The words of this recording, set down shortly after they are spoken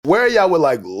where are y'all with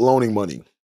like loaning money?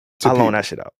 I loan that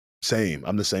shit out. Same.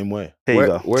 I'm the same way. Here you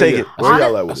go. Where Take it. Where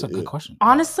y'all at with That's it? a good question.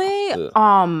 Honestly,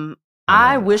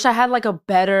 I wish I had like a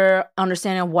better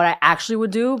understanding of what I actually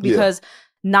would do because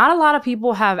not a lot of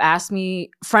people have asked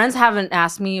me, friends haven't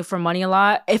asked me for money a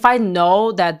lot. If I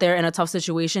know that they're in a tough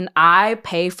situation, I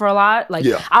pay for a lot. Like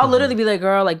I'll literally be like,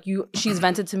 girl, like she's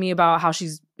vented to me about how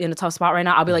she's in a tough spot right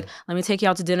now. I'll be like, let me take you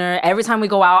out to dinner. Every time we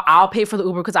go out, I'll pay for the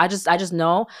Uber because I just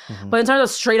know. But in terms of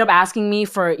straight up asking me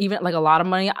for even like a lot of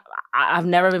money, I've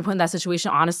never been put in that situation,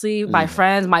 honestly, by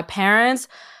friends, my parents.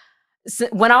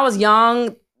 When I was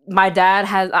young, my dad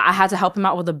I had to help him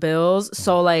out with the bills.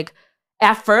 So like,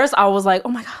 at first, I was like, oh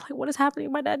my God, like what is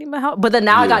happening? My dad need my help. But then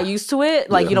now I got used to it.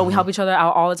 Like, you know, we help each other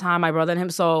out all the time, my brother and him.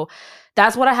 So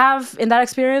that's what I have in that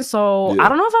experience. So I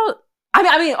don't know if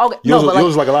I mean, okay, but like,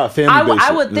 was like a lot of family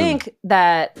I would think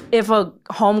that if a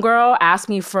homegirl asked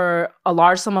me for a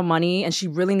large sum of money and she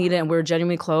really needed it and we were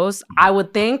genuinely close, I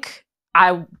would think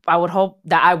I would hope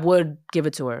that I would give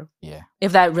it to her. Yeah.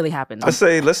 If that really happened. Let's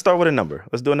start with a number.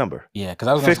 Let's do a number. Yeah, because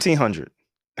I was $1,500.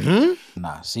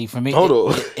 Nah, see, for me, Hold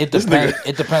on. It depends.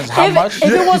 It depends how much.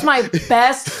 If it was my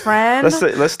best friend,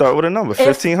 let's start with a number.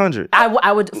 1,500. I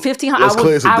would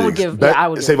 1,500. I would give. I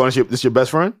would. Save ownership. This your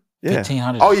best friend? Yeah.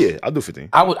 1,500. Oh yeah, I'll do 15.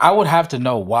 I would have to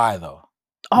know why though.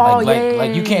 Oh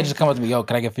like you can't just come up to me, yo,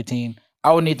 can I get 15?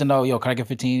 I would need to know, yo, can I get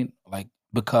 15? Like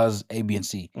because A, B, and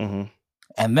C.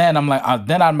 And then I'm like,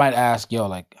 then I might ask, yo,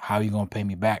 like, how are you gonna pay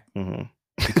me back?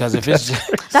 Because if it's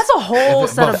just, that's a whole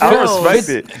set of bills. I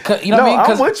respect it. You know what I mean?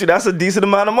 I'm with you. That's a decent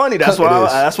amount of money. That's why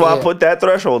I put that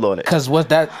threshold on it. Because what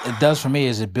that it does for me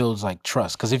is it builds like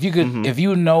trust. Because if you could, if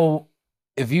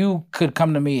you could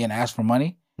come to me and ask for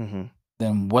money,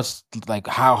 then what's like,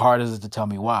 how hard is it to tell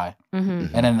me why?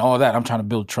 And then all that, I'm trying to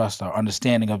build trust or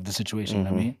understanding of the situation. You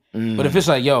know what I mean? But if it's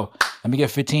like, yo, let me get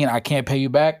 15, I can't pay you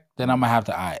back, then I'm gonna have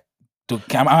to, I'm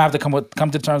gonna have to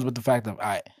come to terms with the fact of,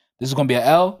 this is gonna be an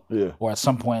L, or at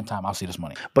some point in time, I'll see this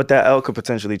money. But that L could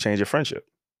potentially change your friendship.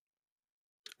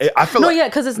 I feel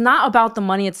because it's not about the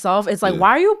money itself. It's like, why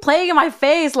are you playing in my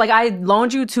face? Like I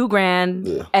loaned you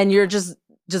 $2,000, and you're just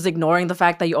ignoring the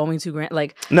fact that you owe me $2,000.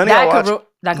 Like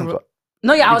that could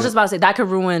I was just about to say that could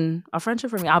ruin a friendship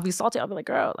for me. I'll be salty. I'll be like,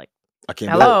 girl, like, I can't.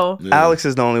 Hello. Alex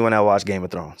is the only one that watched Game of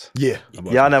Thrones. Yeah.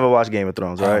 Y'all never watched Game of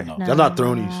Thrones, right? No. Y'all not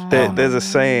thronies. There's a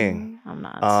saying. I'm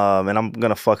not. And I'm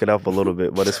gonna fuck it up a little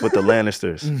bit, but it's with the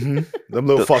Lannisters. Them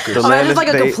little fuckers. It's like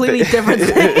a completely different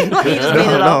thing. Like, you just made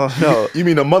it up. No. You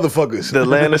mean the motherfuckers? The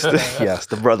Lannisters, yes,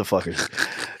 the brotherfuckers.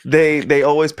 They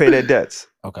always pay their debts.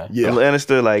 Okay. Yeah. The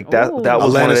Lannister, like that was a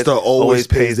one Lannister that always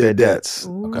pays their debts.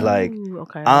 Ooh, like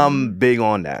I'm big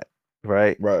on that.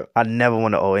 Right. I never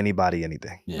want to owe anybody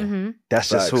anything. Yeah. That's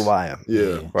just who I am.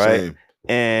 Yeah. Right. Same.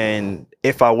 And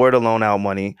if I were to loan out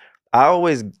money, I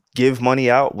always give money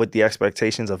out with the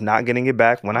expectations of not getting it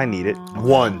back when I need it.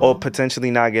 Or potentially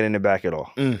not getting it back at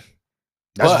all.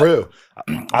 That's real.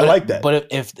 I like that. But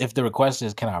if the request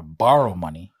is, can I borrow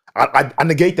money? I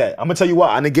negate that. I'm gonna tell you why.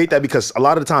 I negate that because a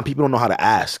lot of the time people don't know how to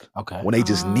ask. When they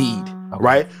just need.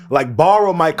 Right? Like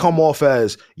borrow might come off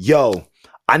as, yo,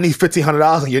 I need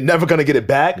 $1,500 and you're never gonna get it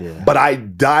back, but I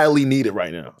direly need it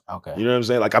right now. Okay. You know what I'm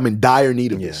saying? Like I'm in dire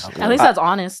need of this. At least that's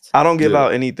honest. I don't give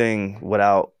out anything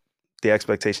without the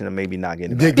expectation of maybe not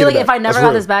getting it back. Be like, if I never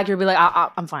got this back, you'll be like,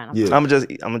 I'm fine. I'm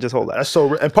gonna just hold that. That's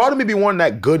so, and part of me be wanting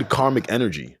that good karmic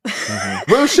energy.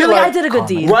 Real shit. Like, I did a good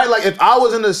deed. Right? Like if I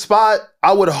was in the spot,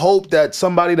 I would hope that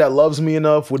somebody that loves me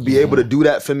enough would be able to do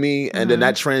that for me, and then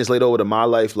that translate over to my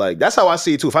life. Like that's how I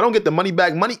see it too. If I don't get the money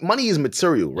back, money is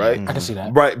material, right? I can see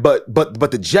that. Right, but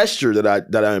the gesture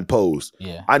that I imposed,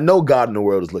 I know God in the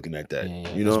world is looking at that.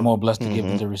 You know, it's more blessed to give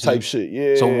than to receive. Type shit.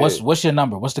 Yeah. So what's your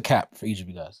number? What's the cap for each of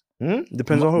you guys?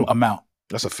 Depends on who. Amount.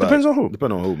 That's a fact. Depends on who.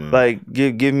 Depends on who, man. Like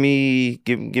give me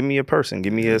a person,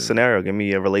 give me a scenario, give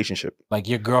me a relationship. Like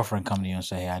your girlfriend come to you and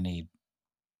say, hey, I need.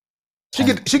 She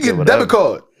get a debit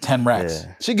card. 10 racks.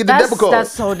 Yeah. She get the debit card.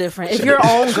 That's so different. If your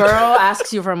own girl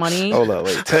asks you for money. Hold up,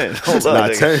 wait, 10. Hold up.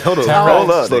 Nah, 10. Hold on. 10 Hold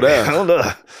up. Slow down. Hold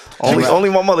up. Only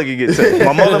my mother can get 10.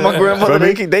 My mother and my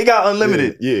grandmother, they got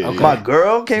unlimited. Yeah. Okay. My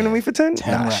girl came to me for 10?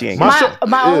 10 Nah, racks. she ain't.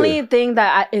 My only thing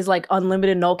that is like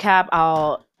unlimited, no cap,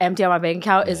 I'll empty out my bank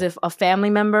account is if a family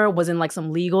member was in like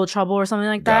some legal trouble or something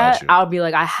like that. Gotcha. I would be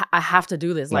like, I have to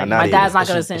do this. Like Nah, my not dad's even. not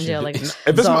gonna sit in jail. Like If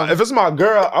it's my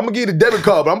girl, I'm gonna give you the debit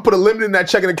card, but I'm gonna put a limit in that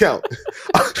checking account.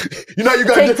 You know you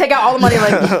got take out all the money.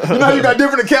 Like you know you got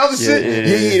different accounts and shit.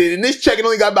 Yeah. And this checking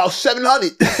only got about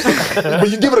 700.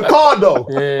 But you give it a card though.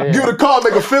 Give it a card,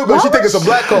 make her feel good. She think it's a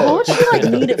black card. what would she like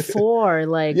need it for?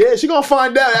 Like Yeah, she gonna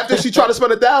find out after she try to spend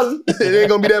 1,000. It ain't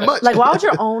gonna be that much. Like why would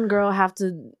your own girl have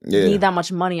to need that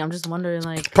much money? money. I'm just wondering,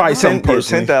 like, Probably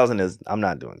 10,000 is. I'm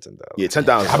not doing 10,000. Yeah,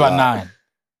 10,000. How about 9?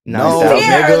 No,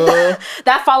 nigga.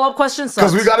 That follow-up question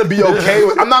sucks. Because we gotta be okay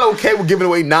with. I'm not okay with giving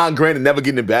away $9,000 and never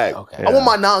getting it back. Okay. I want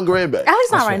my $9,000 back. At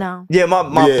least not right now. Yeah, my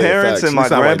parents and my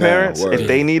grandparents, if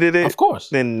they needed it, of course,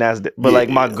 then that's. But like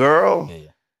my girl.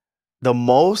 The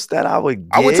most that I would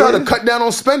give, I would tell her to cut down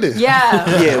on spending.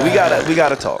 Yeah. Yeah, we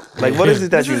gotta talk. Like, what is it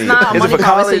that you need? Is it for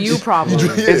college? It's a you problem.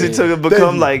 Is it to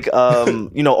become like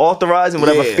authorized in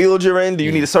whatever field you're in? Do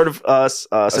you need a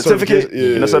certificate?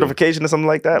 Certification or something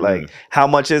like that? Like, how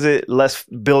much is it? Let's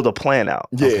build a plan out.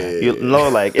 You know,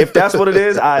 like if that's what it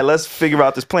is, all right, let's figure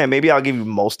out this plan. Maybe I'll give you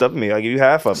most of it, maybe I'll give you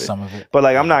half of it. Some of it. But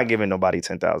like I'm not giving nobody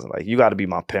 10,000. Like you gotta be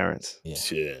my parents.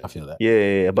 Yeah. I feel that.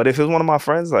 Yeah. But if it was one of my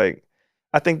friends, like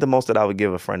I think the most that I would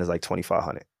give a friend is like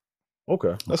 $2,500.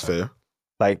 Okay, that's fair.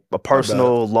 Like a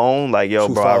personal loan, like yo,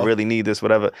 bro, I really need this,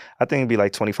 whatever. I think it'd be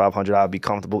like $2,500. I'd be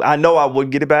comfortable. I know I would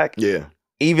get it back. Yeah.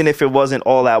 Even if it wasn't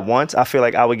all at once, I feel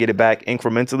like I would get it back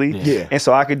incrementally. Yeah. And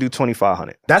so I could do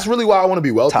 $2,500. That's really why I want to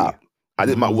be wealthy. Top. I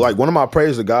did like one of my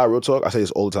prayers to God. Real talk. I say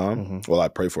this all the time. Well, I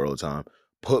pray for it all the time.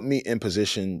 Put me in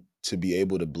position to be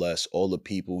able to bless all the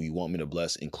people you want me to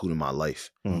bless, including my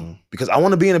life. Because I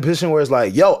want to be in a position where it's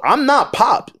like, yo, I'm not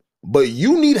Pop, but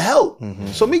you need help.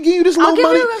 So me give you this little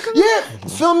money.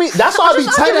 Feel me? That's why I be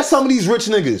tight at some of these rich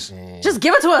niggas. Just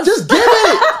give it to us. Just give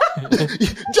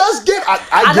it. Just give.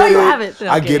 I know get you it. have it.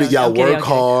 I get it. Y'all work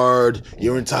hard.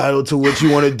 You're entitled to what you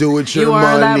want to do with your money.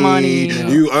 Earn that money.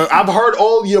 I've heard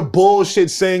all your bullshit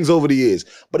sayings over the years.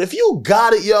 But if you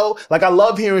got it, yo, like I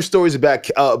love hearing stories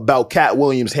about Cat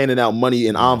Williams handing out money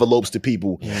in envelopes to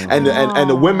people, and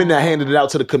the women that handed it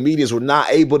out to the comedians were not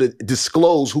able to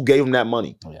disclose who gave them that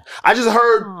money. I just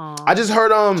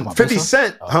heard 50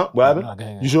 Cent. What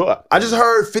happened? You sure? I just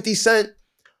heard 50 Cent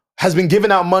has been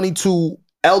giving out money to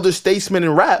elder statesmen in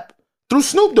rap through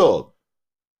Snoop Dogg.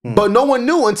 But no one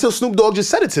knew until Snoop Dogg just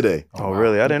said it today. Oh,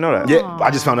 really? I didn't know that. Yeah, I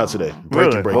just found out today.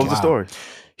 Breaking. What was the story?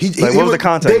 What was the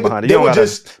context behind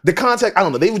it? The context, I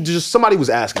don't know. They were just, somebody was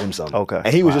asking him something. Okay.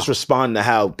 And he was just responding to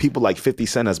how people like 50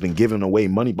 Cent has been giving away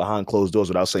money behind closed doors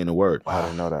without saying a word. I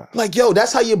didn't know that. Like, yo,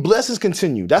 that's how your blessings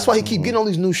continue. That's why he keep getting all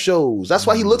these new shows. That's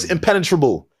why he looks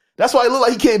impenetrable. That's why he look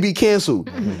like he can't be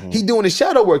canceled. He doing his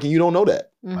shadow work and you don't know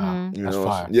that. Wow. You That's know?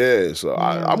 fire. Yeah, so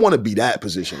I want to be that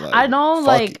position. Like, I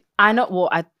know, well,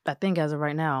 I think as of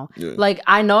right now, like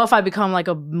I know if I become like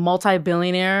a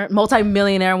multi-millionaire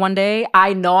one day,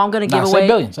 I know I'm gonna give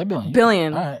away say billion.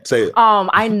 Billion. All right. Say it.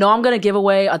 I know I'm gonna give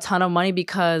away a ton of money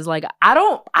because like I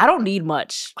don't need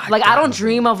much. Like I don't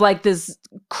dream of like this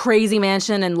crazy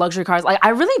mansion and luxury cars. Like I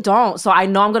really don't. So I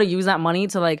know I'm gonna use that money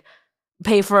to like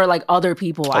pay for like other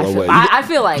people. I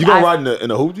feel like you gonna ride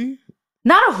in a hoopty?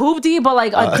 Not a hoopty, but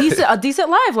like a decent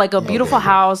life, like a beautiful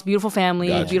house, beautiful family,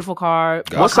 beautiful car,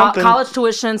 college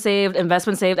tuition saved,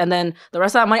 investment saved, and then the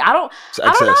rest of that money. I don't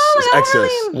know. It's excess.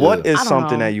 What is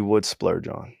something that you would splurge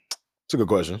on? It's a good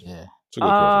question. Yeah. It's a good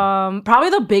question.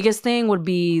 Probably the biggest thing would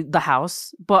be the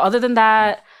house, but other than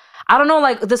that, I don't know.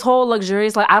 Like this whole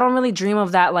luxurious, like I don't really dream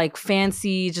of that like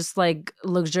fancy, just like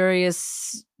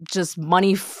luxurious, just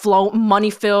money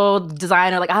filled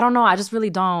designer. Like I don't know. I just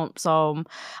really don't. So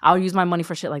I'll use my money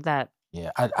for shit like that. Yeah,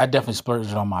 I definitely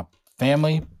splurged on my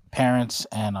family, parents,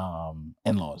 and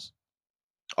in-laws.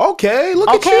 Okay, look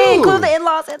at you. Okay, include the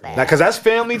in-laws in there. Now, because that's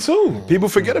family too. People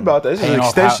forget about that. This is an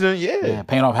extension.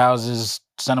 Paying off houses,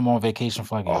 send them on vacation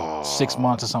for like 6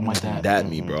 months or something like that. That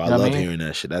me, bro. I love hearing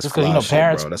that shit. That's fly because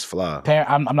parents, shit, bro. That's fly.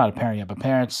 I'm not a parent yet, but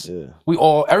parents. Yeah.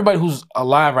 Everybody who's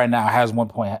alive right now has at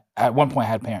one point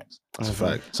had parents. That's a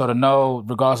fact. So to know,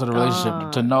 regardless of the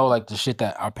relationship, to know like the shit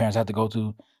that our parents had to go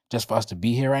through just for us to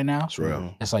be here right now, it's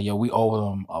real. It's like, yo, we owe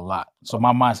them a lot. So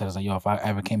my mindset is like, yo, if I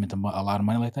ever came into a lot of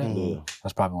money like that,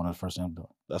 that's probably one of the first things I'm doing.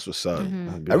 That's what's up.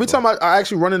 Every time I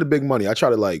actually run into big money, I try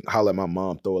to like holler at my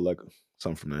mom, throw her like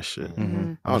something from that shit. I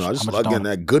don't know. I just like getting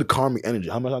that good karmic energy.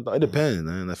 How much I thought? It depends,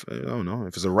 man. I don't know.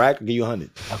 If it's a rack, I'll give you 100.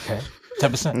 Okay.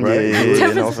 10%. Right? Yeah,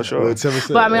 you know, for sure.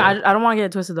 10%. But I mean, I don't want to get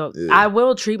it twisted though. Yeah. I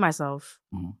will treat myself.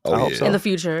 In the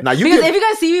future. Now, because if you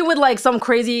guys see me with like some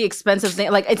crazy expensive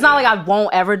thing, like it's not like I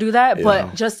won't ever do that,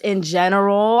 but just in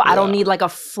general, I don't need like a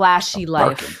flashy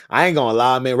life. I ain't gonna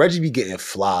lie, man. Reggie be getting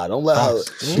fly. Don't let her.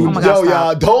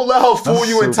 Y'all, don't let her fool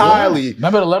you entirely.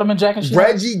 Remember the Letterman jacket shit?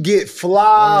 Reggie get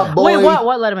fly, boy. Wait,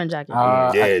 what Letterman jacket?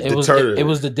 It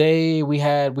was the day we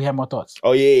had more thoughts.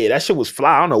 Oh yeah, that shit was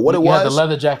fly. I don't know what it was. The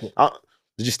leather jacket.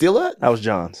 Did you steal that? That was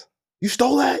John's. You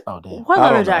stole that? Oh damn. What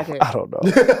leather jacket? I don't know.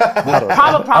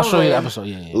 Probably. I'll show you the episode.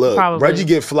 Yeah. Look, Probably. Reggie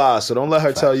get fly, so don't let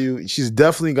her tell you. She's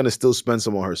definitely gonna still spend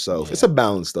some on herself. It's a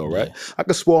balance, though, right? I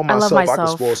could spoil myself. I could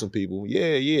spoil some people.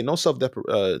 Yeah. No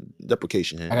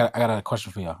self-deprecation here. I got a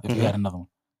question for y'all. If you had another one.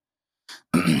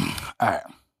 All right.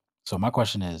 So my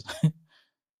question is,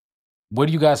 what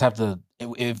do you guys have to?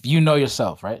 If you know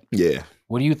yourself, right? Yeah.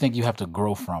 What do you think you have to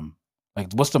grow from?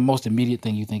 Like, what's the most immediate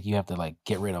thing you think you have to like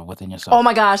get rid of within yourself? Oh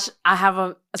my gosh, I have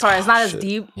a. Sorry, it's not as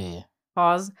deep. Yeah.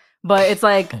 Pause. But it's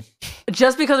like,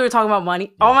 just because we're talking about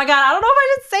money. Oh my God, I don't know if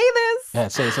I should say this.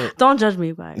 Yeah, say it. Don't judge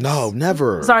me, guys. No,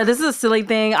 never. Sorry, this is a silly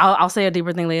thing. I'll say a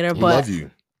deeper thing later. But love you.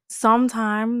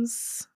 Sometimes